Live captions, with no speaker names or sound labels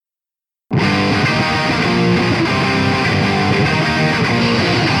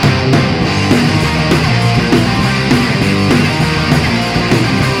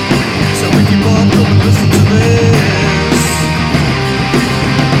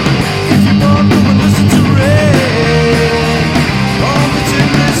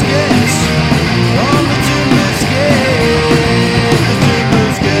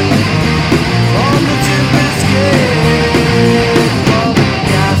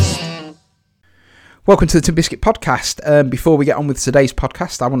Welcome to the Tin Biscuit Podcast. Before we get on with today's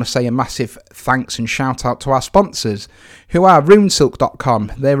podcast, I want to say a massive thanks and shout out to our sponsors, who are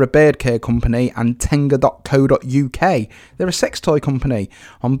runesilk.com, they're a beard care company, and tenga.co.uk, they're a sex toy company.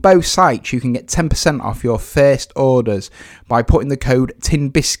 On both sites, you can get 10% off your first orders by putting the code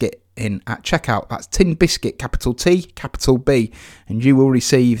TINBISCUIT in at checkout. That's Tin Biscuit, capital T, capital B, and you will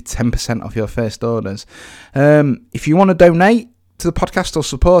receive 10% off your first orders. If you want to donate to the podcast or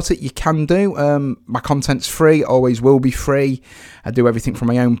support it, you can do. My content's free, always will be free. I do everything from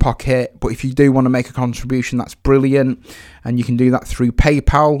my own pocket, but if you do want to make a contribution, that's brilliant, and you can do that through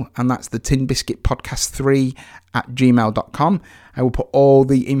PayPal, and that's the tinbiscuitpodcast3@gmail.com. I will put all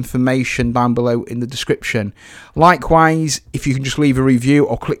the information down below in the description. Likewise, if you can just leave a review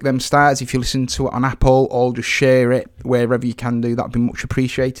or click them stars if you listen to it on Apple, or just share it wherever you can do, that'd be much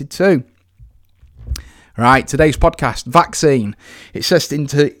appreciated too. Right, today's podcast, vaccine. It says in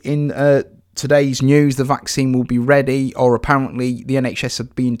today's news the vaccine will be ready, or apparently the NHS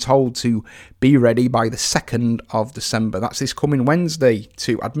have been told to be ready by the 2nd of December. That's this coming Wednesday,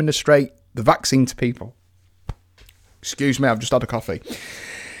 to administrate the vaccine to people. Excuse me, I've just had a coffee.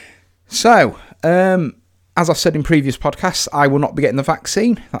 So, as I've said in previous podcasts, I will not be getting the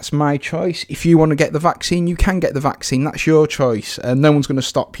vaccine. That's my choice. If you want to get the vaccine, you can get the vaccine. That's your choice. No one's going to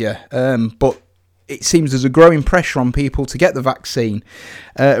stop you. But it seems there's a growing pressure on people to get the vaccine.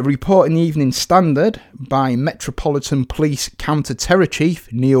 A report in the Evening Standard by Metropolitan Police Counter-Terror Chief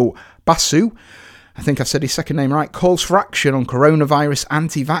Neil Basu, I think I said his second name right, calls for action on coronavirus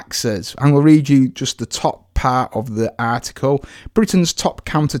anti-vaxxers. I'm going to read you just the top part of the article. Britain's top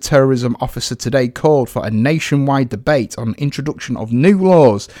counter-terrorism officer today called for a nationwide debate on introduction of new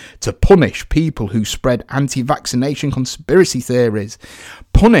laws to punish people who spread anti-vaccination conspiracy theories.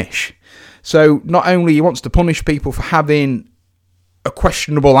 Punish. So not only he wants to punish people for having a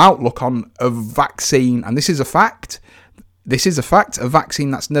questionable outlook on a vaccine, and this is a fact, a vaccine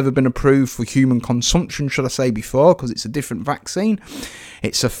that's never been approved for human consumption, should I say, before, because it's a different vaccine.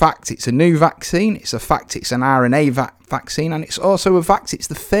 It's a fact, it's a new vaccine. It's a fact, it's an RNA vaccine, and it's also a fact, it's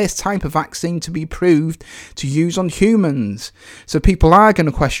the first type of vaccine to be approved to use on humans. So people are going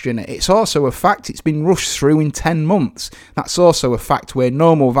to question it. It's also a fact, it's been rushed through in 10 months. That's also a fact, where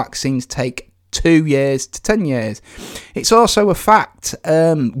normal vaccines take 2 years to 10 years. It's also a fact,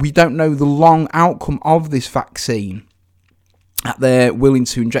 we don't know the long outcome of this vaccine that they're willing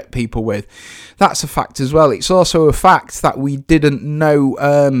to inject people with. That's a fact as well. It's also a fact that we didn't know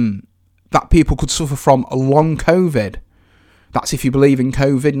that people could suffer from a long COVID. That's if you believe in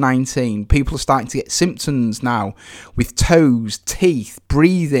Covid19. People are starting to get symptoms now with toes, teeth,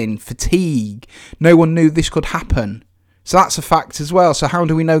 breathing, fatigue. No one knew this could happen. So that's a fact as well. So how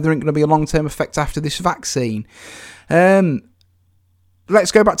do we know there ain't going to be a long-term effect after this vaccine?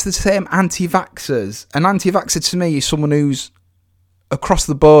 Let's go back to the term anti-vaxxers. An anti-vaxxer to me is someone who's across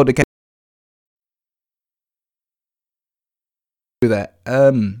the board against it.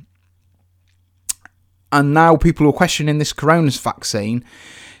 And now people who are questioning this coronavirus vaccine,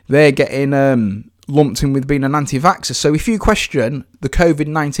 they're getting lumped in with being an anti-vaxxer. So if you question the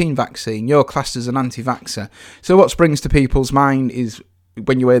Covid19 vaccine, you're classed as an anti-vaxxer. So what springs to people's mind is,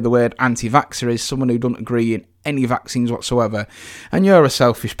 when you hear the word anti-vaxxer, is someone who doesn't agree in any vaccines whatsoever, and you're a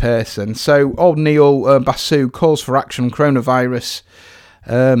selfish person. So old Neil Basu calls for action on coronavirus.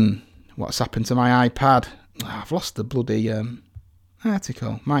 What's happened to my iPad? I've lost the bloody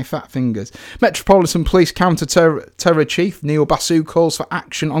article. My fat fingers. Metropolitan Police Counter-Terror Chief Neil Basu calls for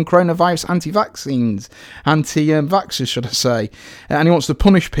action on coronavirus anti-vaxxers, should I say. And he wants to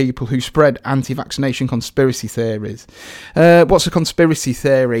punish people who spread anti-vaccination conspiracy theories. What's a conspiracy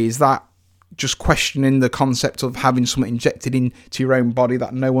theory? Is that just questioning the concept of having something injected into your own body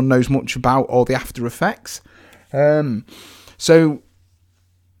that no one knows much about, or the after effects? So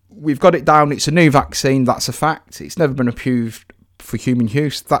we've got it down. It's a new vaccine. That's a fact. It's never been approved for human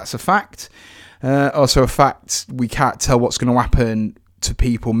use. That's a fact. Also a fact, we can't tell what's going to happen to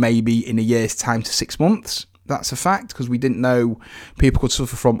people maybe in a year's time to 6 months. That's a fact, because we didn't know people could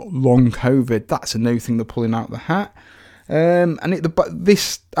suffer from long COVID. That's a new thing they're pulling out the hat.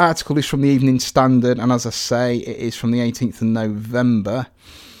 This article is from the Evening Standard, and as I say, it is from the 18th of November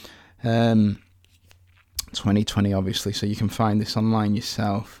 2020, obviously, so you can find this online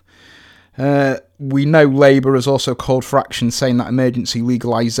yourself. We know Labour has also called for action, saying that emergency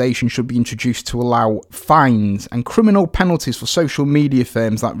legalisation should be introduced to allow fines and criminal penalties for social media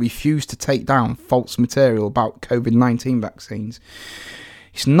firms that refuse to take down false material about COVID-19 vaccines.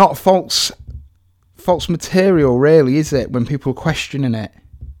 It's not false material, really, is it, when people are questioning it?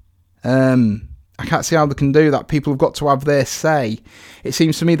 I can't see how they can do that. People have got to have their say. It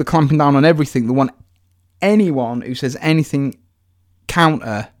seems to me they're clamping down on everything. They want anyone who says anything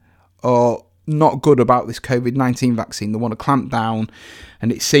counter or not good about this COVID-19 vaccine, they want to clamp down,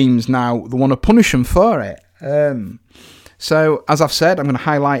 and it seems now they want to punish them for it. So, as I've said, I'm going to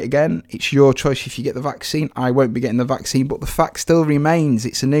highlight again, it's your choice if you get the vaccine. I won't be getting the vaccine, but the fact still remains,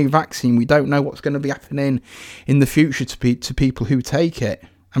 it's a new vaccine. We don't know what's going to be happening in the future to people who take it.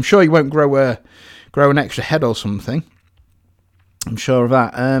 I'm sure you won't grow an extra head or something. I'm sure of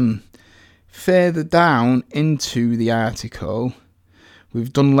that. Further down into the article,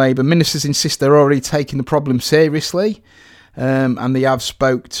 we've done Labour. Ministers insist they're already taking the problem seriously, and they have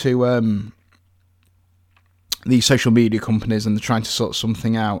spoke to these social media companies, and they're trying to sort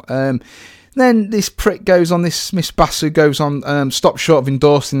something out. Then this prick goes on, this Miss Basu goes on, stop short of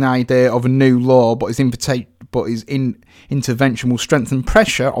endorsing the idea of a new law, but his intervention will strengthen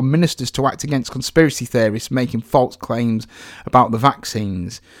pressure on ministers to act against conspiracy theorists making false claims about the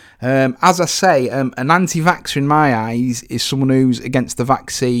vaccines. As I say, an anti-vaxxer in my eyes is someone who's against the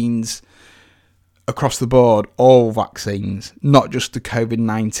vaccines across the board, all vaccines, not just the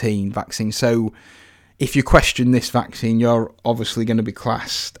COVID-19 vaccine. So if you question this vaccine, you're obviously going to be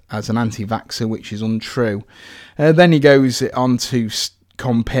classed as an anti-vaxxer, which is untrue. Then he goes on to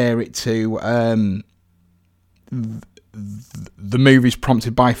compare it to the movies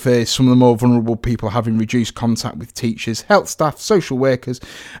prompted by fears, some of the more vulnerable people having reduced contact with teachers, health staff, social workers,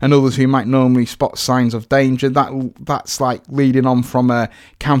 and others who might normally spot signs of danger. That's like leading on from a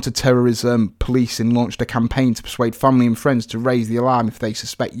counter-terrorism policing launched a campaign to persuade family and friends to raise the alarm if they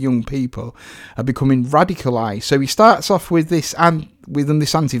suspect young people are becoming radicalised. So he starts off with this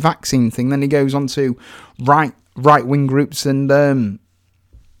this anti-vaccine thing, then he goes on to right-wing groups and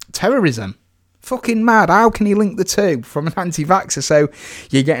terrorism. Fucking mad. How can he link the two from an anti-vaxxer? So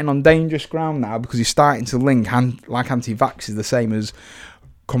you're getting on dangerous ground now because you're starting to link like anti-vaxxers the same as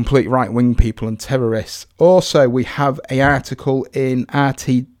complete right-wing people and terrorists. Also, we have an article in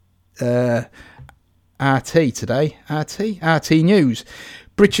RT today. RT News.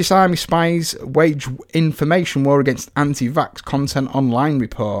 British Army spies wage information war against anti-vax content online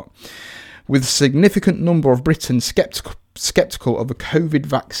report. With a significant number of Britons sceptical of a COVID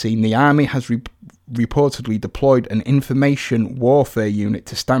vaccine, the Army has reportedly deployed an information warfare unit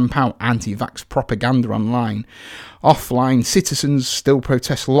to stamp out anti-vax propaganda online. Offline, citizens still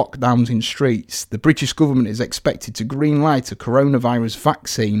protest lockdowns in streets. The British government is expected to greenlight a coronavirus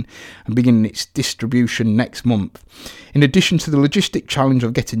vaccine and begin its distribution next month. In addition to the logistic challenge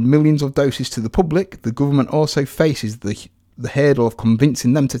of getting millions of doses to the public, the government also faces the hurdle of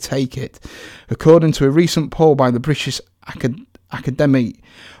convincing them to take it. According to a recent poll by the British Academy,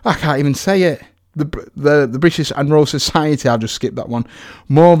 I can't even say it, the British and Royal Society, I'll just skip that one,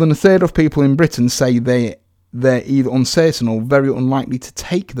 more than a third of people in Britain say they're either uncertain or very unlikely to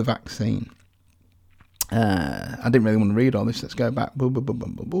take the vaccine. I didn't really want to read all this, let's go back.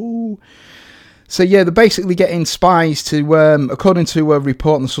 So yeah, they're basically getting spies to, according to a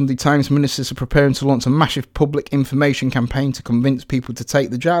report in the Sunday Times, ministers are preparing to launch a massive public information campaign to convince people to take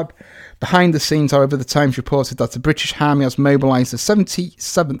the jab. Behind the scenes, however, the Times reported that the British Army has mobilised the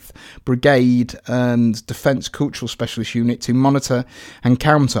 77th Brigade and Defence Cultural Specialist Unit to monitor and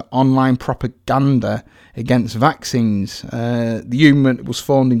counter online propaganda against vaccines. The unit was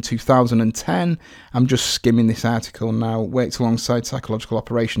formed in 2010. I'm just skimming this article now. Worked alongside psychological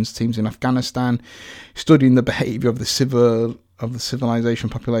operations teams in Afghanistan, studying the behaviour of the civilization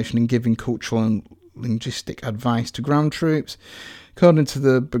population and giving cultural and linguistic advice to ground troops. According to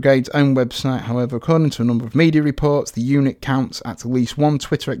the brigade's own website, however, according to a number of media reports, the unit counts at least one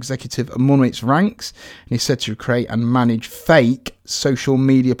Twitter executive among its ranks and is said to create and manage fake social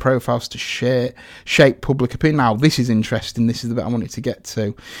media profiles to shape public opinion. Now, this is interesting. This is the bit I wanted to get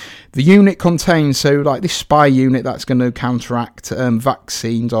to. The unit contains, so like this spy unit that's going to counteract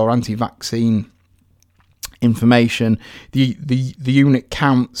vaccines or anti-vaccine information. The unit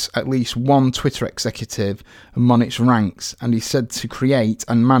counts at least one Twitter executive among its ranks and is said to create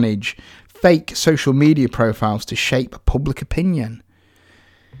and manage fake social media profiles to shape public opinion.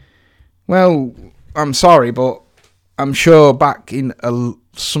 Well, I'm sorry, but I'm sure back in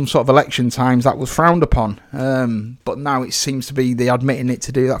some sort of election times that was frowned upon. But now it seems to be they're admitting it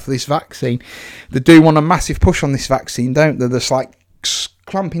to do that for this vaccine. They do want a massive push on this vaccine, don't they? They're just like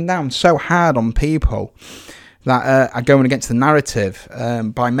clamping down so hard on people that are going against the narrative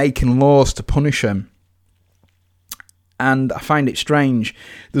by making laws to punish them. And I find it strange.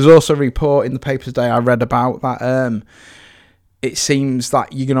 There's also a report in the paper today I read about that it seems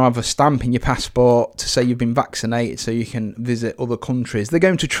that you're going to have a stamp in your passport to say you've been vaccinated so you can visit other countries. They're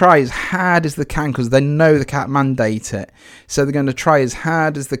going to try as hard as they can because they know they can't mandate it. So they're going to try as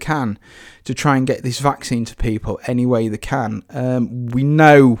hard as they can to try and get this vaccine to people any way they can. We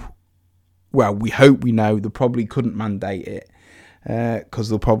know, well, we hope we know they probably couldn't mandate it because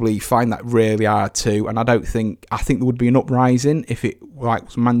they'll probably find that really hard too. And I think there would be an uprising if it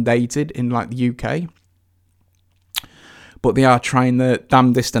was mandated in the UK. But they are trying the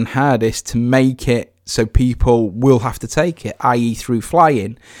damnedest and hardest to make it so people will have to take it, i.e. through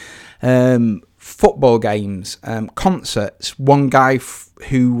flying. Football games, concerts. One guy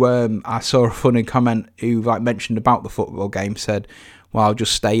who I saw a funny comment who mentioned about the football game said, well, I'll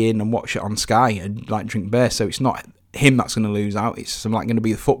just stay in and watch it on Sky and drink beer. So it's not him that's going to lose out. It's going to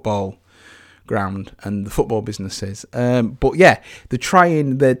be the football ground and the football businesses. But yeah, they're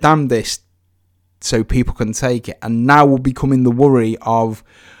trying their damnedest so people can take it, and now will be coming the worry of,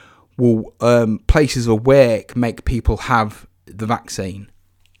 will places of work make people have the vaccine?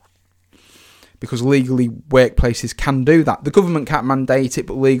 Because legally workplaces can do that. The government can't mandate it,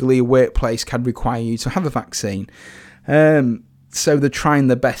 but legally a workplace can require you to have a vaccine. So they're trying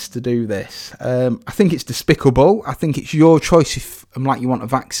their best to do this. I think it's despicable. I think it's your choice if you want a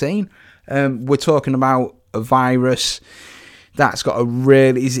vaccine. We're talking about a virus that's got a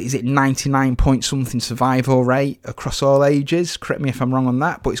really, is it 99 point something survival rate across all ages? Correct me if I'm wrong on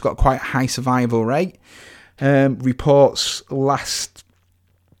that, but it's got quite a high survival rate. Reports last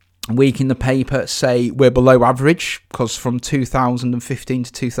week in the paper say we're below average because from 2015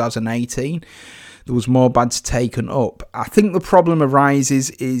 to 2018 there was more beds taken up. I think the problem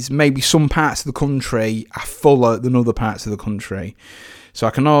arises is maybe some parts of the country are fuller than other parts of the country. So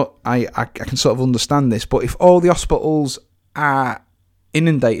I can sort of understand this, but if all the hospitals are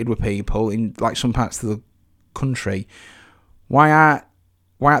inundated with people in some parts of the country, why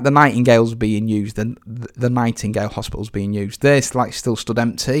aren't the Nightingales being used? The Nightingale hospitals being used? They're still stood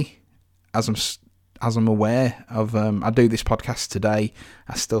empty, as I'm aware of. I do this podcast today.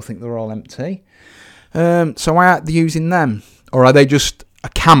 I still think they're all empty. So why aren't they using them? Or are they just a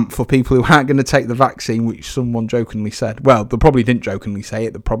camp for people who aren't going to take the vaccine, which someone jokingly said? Well, they probably didn't jokingly say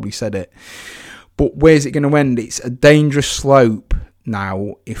it. They probably said it. But where's it going to end? It's a dangerous slope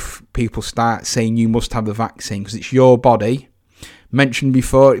now if people start saying you must have the vaccine because it's your body. Mentioned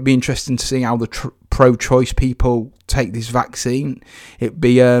before, it'd be interesting to see how the pro-choice people take this vaccine. It'd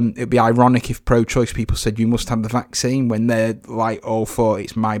be ironic if pro-choice people said you must have the vaccine when they're all for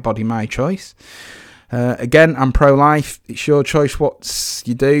it's my body, my choice. Again, I'm pro-life. It's your choice what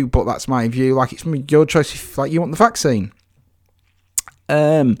you do, but that's my view. It's your choice if you want the vaccine.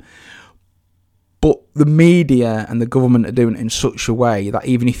 But the media and the government are doing it in such a way that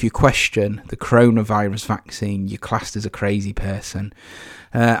even if you question the coronavirus vaccine, you're classed as a crazy person.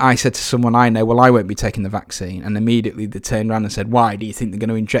 I said to someone I know, well, I won't be taking the vaccine. And immediately they turned around and said, why? Do you think they're going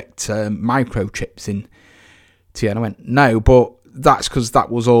to inject microchips into you? And I went, no, but that's because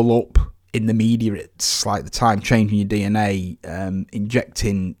that was all up in the media. It's the time changing your DNA,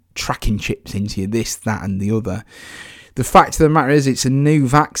 injecting tracking chips into you, this, that and the other. The fact of the matter is it's a new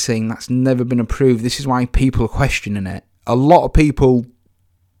vaccine that's never been approved. This is why people are questioning it. A lot of people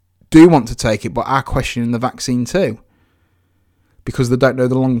do want to take it but are questioning the vaccine too because they don't know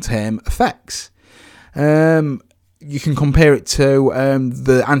the long-term effects. You can compare it to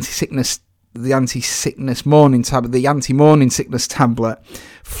the anti-sickness morning tablet, the anti-morning sickness tablet,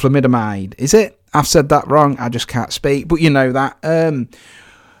 flamidomide. Is it? I've said that wrong. I just can't speak. But you know that.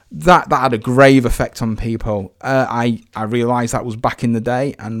 That had a grave effect on people. I realised that was back in the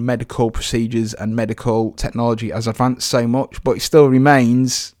day, and medical procedures and medical technology has advanced so much, but it still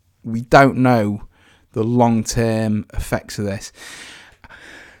remains, we don't know the long-term effects of this.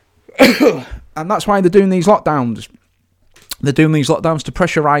 And that's why they're doing these lockdowns. They're doing these lockdowns to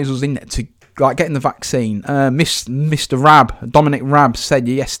pressurise us into getting the vaccine. Mr. Dominic Raab said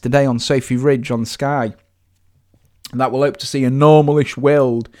yesterday on Sophie Ridge on Sky that we'll hope to see a normalish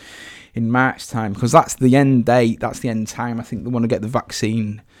world in March time, because that's the end date, that's the end time. I think they want to get the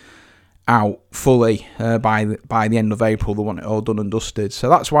vaccine out fully by the end of April. They want it all done and dusted. So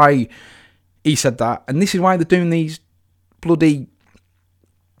that's why he said that. And this is why they're doing these bloody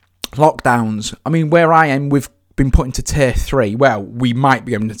lockdowns. I mean, where I am, we've been put into tier 3. Well, we might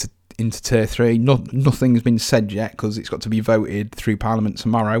be going into tier 3. Nothing's been said yet because it's got to be voted through Parliament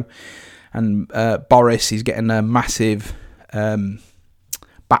tomorrow. And Boris is getting a massive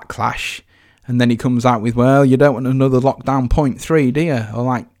backlash. And then he comes out with, well, you don't want another lockdown 0.3, do you?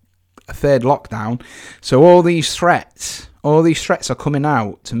 Or a third lockdown. So all these threats All these threats are coming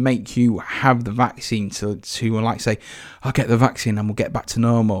out to make you have the vaccine, to like say, I'll get the vaccine and we'll get back to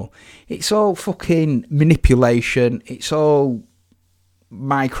normal. It's all fucking manipulation. It's all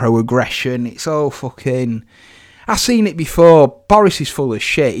microaggression. It's all fucking... I've seen it before. Boris is full of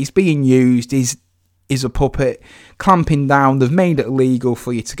shit. He's being used. He's a puppet. Clamping down. They've made it illegal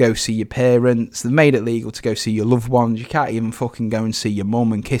for you to go see your parents. They've made it illegal to go see your loved ones. You can't even fucking go and see your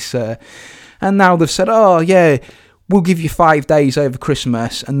mum and kiss her. And now they've said, oh yeah, we'll give you 5 days over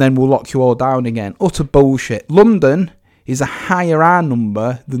Christmas and then we'll lock you all down again. Utter bullshit. London is a higher R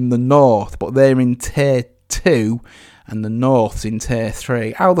number than the North, but they're in tier 2 and the North's in tier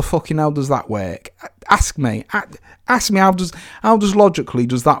 3. How the fucking hell does that work? Ask me how does logically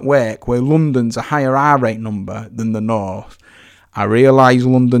does that work where London's a higher R rate number than the North? I realise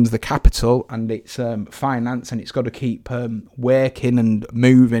London's the capital and it's finance and it's got to keep working and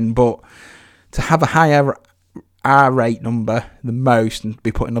moving, but to have a higher R rate number than most and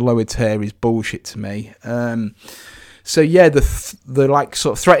be put in a lower tier is bullshit to me. So yeah, they're like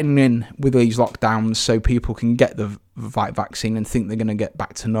sort of threatening with these lockdowns so people can get the vaccine and think they're going to get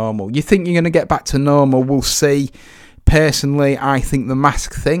back to normal. You think you're going to get back to normal? We'll see. Personally, I think the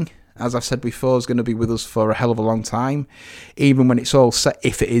mask thing, as I've said before, is going to be with us for a hell of a long time, even when it's all set,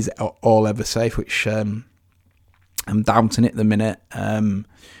 if it is all ever safe, which I'm doubting it at the minute.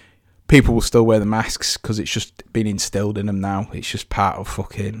 People will still wear the masks because it's just been instilled in them now. It's just part of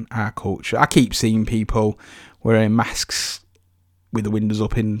fucking our culture. I keep seeing people wearing masks with the windows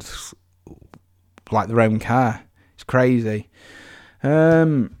up in like their own car. It's crazy.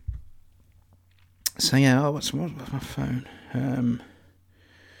 So yeah, what's my phone?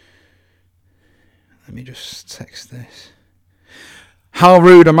 Let me just text this. How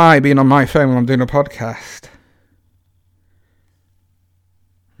rude am I being on my phone when I'm doing a podcast?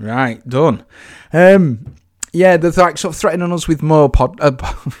 Right, done. Yeah, they're like sort of threatening us with more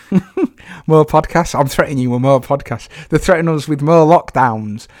more podcasts. I'm threatening you with more podcasts. They're threatening us with more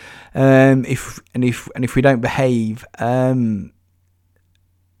lockdowns. If we don't behave, and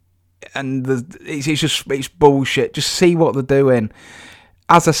it's bullshit. Just see what they're doing.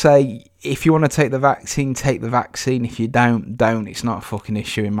 As I say, if you want to take the vaccine, take the vaccine. If you don't. It's not a fucking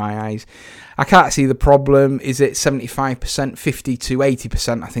issue in my eyes. I can't see the problem. Is it 75%, 50 to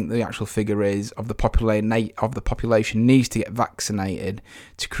 80%? I think the actual figure is of the population needs to get vaccinated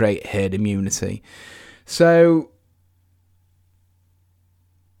to create herd immunity. So,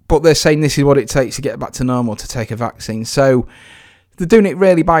 but they're saying this is what it takes to get back to normal, to take a vaccine. So they're doing it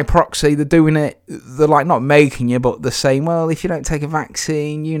really by proxy. They're like not making you, but they're saying, well, if you don't take a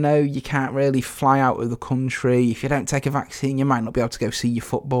vaccine, you can't really fly out of the country. If you don't take a vaccine, you might not be able to go see your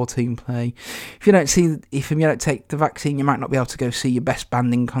football team play. If you don't take the vaccine, you might not be able to go see your best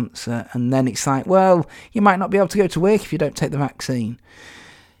band in concert. And then it's like, well, you might not be able to go to work if you don't take the vaccine.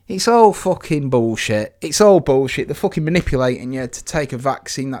 It's all fucking bullshit. It's all bullshit. They're fucking manipulating you to take a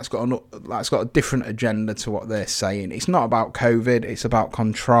vaccine that's got a different agenda to what they're saying. It's not about COVID. It's about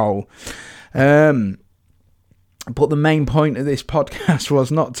control. But the main point of this podcast was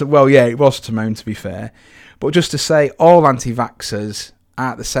not to... Well, yeah, it was to moan, to be fair. But just to say all anti-vaxxers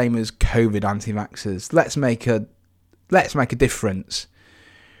aren't the same as COVID anti-vaxxers. Let's make a difference.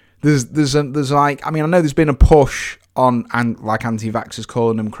 There's like... I mean, I know there's been a push on anti-vaxxers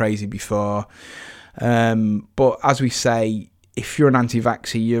calling them crazy before, but as we say, if you're an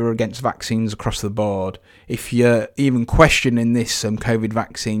anti-vaxxer, you're against vaccines across the board. If you're even questioning this COVID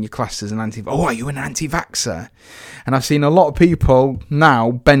vaccine, you're classed as an are you an anti-vaxxer? And I've seen a lot of people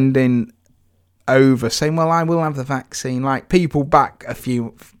now bending over saying, well, I will have the vaccine. Like people back a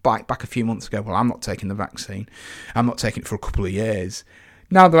few months ago, well, I'm not taking the vaccine, I'm not taking it for a couple of years.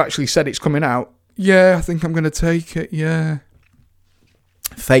 Now they've actually said it's coming out. Yeah, I think I'm going to take it, yeah.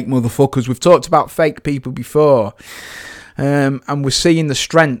 Fake motherfuckers. We've talked about fake people before. And we're seeing the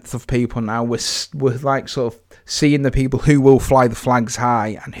strength of people now. We're like sort of seeing the people who will fly the flags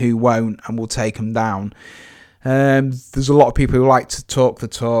high and who won't and will take them down. There's a lot of people who like to talk the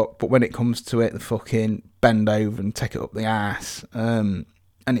talk, but when it comes to it, they fucking bend over and take it up the arse. And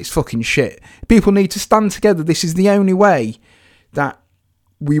it's fucking shit. People need to stand together. This is the only way that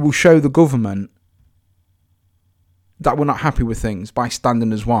we will show the government that we're not happy with things, by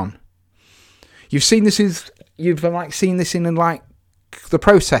standing as one. You've seen this in the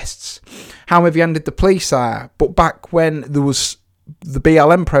protests, how heavy-handed the police are. But back when there was the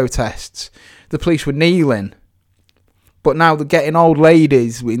BLM protests, the police were kneeling. But now they're getting old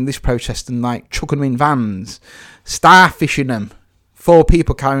ladies in this protest and chucking them in vans, starfishing them. 4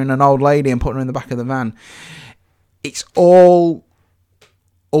 people carrying an old lady and putting her in the back of the van. It's all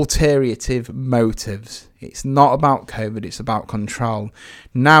ulterior motives. It's not about COVID, it's about control.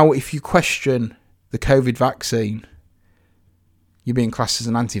 Now, if you question the COVID vaccine, you're being classed as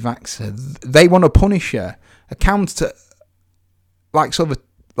an anti-vaxxer. They want to punish you. My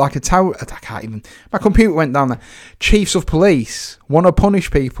computer went down there. Chiefs of police want to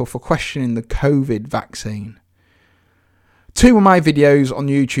punish people for questioning the COVID vaccine. 2 of my videos on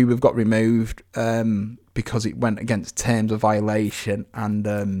YouTube have got removed because it went against terms of violation,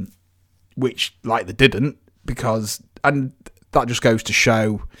 and which they didn't, and that just goes to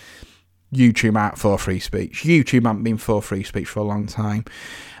show YouTube out for free speech. YouTube haven't been for free speech for a long time.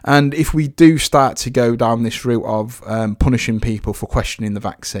 And if we do start to go down this route of punishing people for questioning the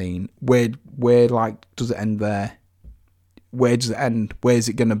vaccine, where does it end there? Where does it end? Where's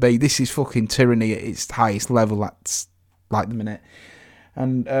it going to be? This is fucking tyranny at its highest level. That's the minute.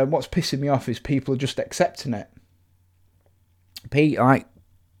 And what's pissing me off is people are just accepting it.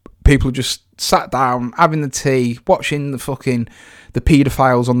 People are just sat down, having the tea, watching the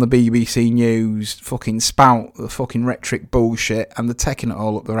paedophiles on the BBC News fucking spout the fucking rhetoric bullshit, and they're taking it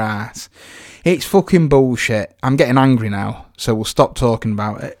all up their ass. It's fucking bullshit. I'm getting angry now, so we'll stop talking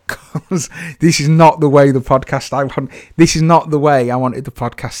about it, because this is not the way this is not the way I wanted the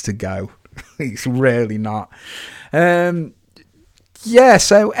podcast to go. It's really not. So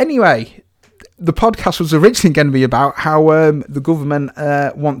anyway, the podcast was originally going to be about how the government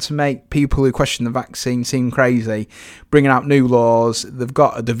want to make people who question the vaccine seem crazy, bringing out new laws. They've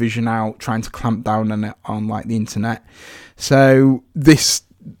got a division out trying to clamp down on it on the internet. So this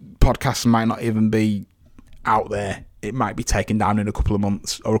podcast might not even be out there. It might be taken down in a couple of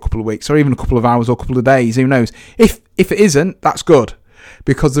months or a couple of weeks or even a couple of hours or a couple of days. Who knows? If it isn't, that's good,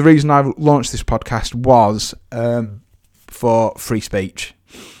 because the reason I launched this podcast was for free speech.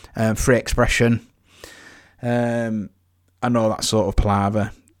 Free expression, and all that sort of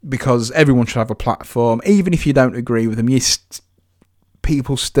palaver, because everyone should have a platform. Even if you don't agree with them,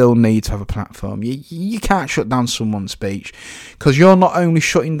 people still need to have a platform. You can't shut down someone's speech, because you're not only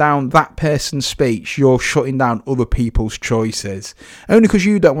shutting down that person's speech, you're shutting down other people's choices. Only because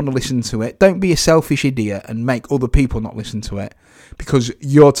you don't want to listen to it. Don't be a selfish idiot and make other people not listen to it, because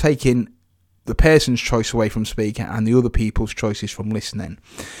you're taking the person's choice away from speaking and the other people's choices from listening.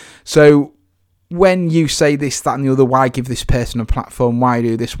 So when you say this, that and the other, why give this person a platform, why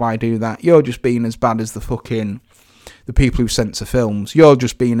do this, why do that, you're just being as bad as the people who censor films. You're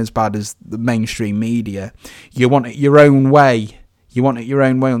just being as bad as the mainstream media. You want it your own way. You want it your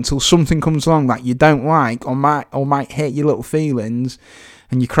own way until something comes along that you don't like or might hurt your little feelings,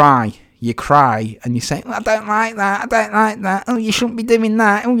 and you cry. You cry and you say, I don't like that. Oh, you shouldn't be doing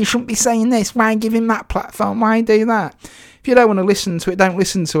that. Oh, you shouldn't be saying this. Why give him that platform? Why do that? If you don't want to listen to it, don't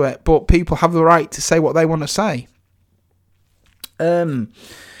listen to it. But people have the right to say what they want to say. And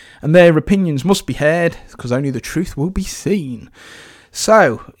their opinions must be heard, because only the truth will be seen.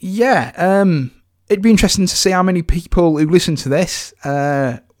 So, it'd be interesting to see how many people who listen to this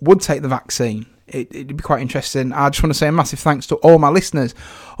would take the vaccine. It'd be quite interesting. I just want to say a massive thanks to all my listeners,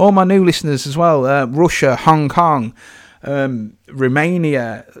 all my new listeners as well. Russia, Hong Kong,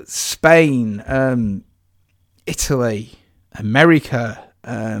 Romania, Spain, Italy, America,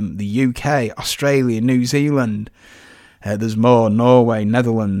 the UK, Australia, New Zealand. There's more, Norway,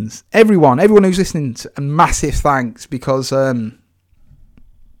 Netherlands. Everyone who's listening, a massive thanks, because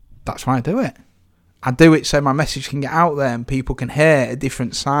that's why I do it. I do it so my message can get out there and people can hear a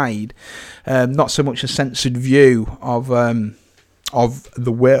different side, not so much a censored view of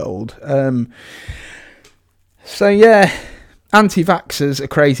the world. Anti-vaxxers are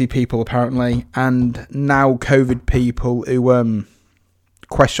crazy people apparently, and now COVID people who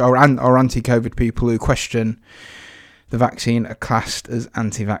question or anti-COVID people who question the vaccine are classed as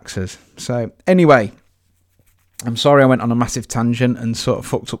anti-vaxxers. So anyway, I'm sorry I went on a massive tangent and sort of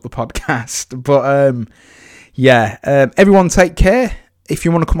fucked up the podcast. But, everyone take care. If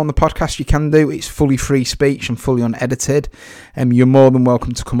you want to come on the podcast, you can do. It's fully free speech and fully unedited. You're more than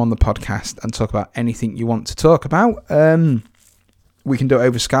welcome to come on the podcast and talk about anything you want to talk about. We can do it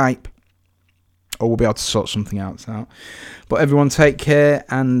over Skype, or we'll be able to sort something else out. But everyone take care,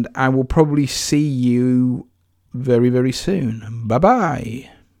 and I will probably see you very, very soon. Bye-bye.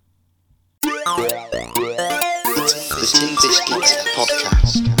 The Tin Biscuits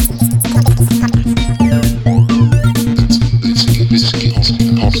Podcast.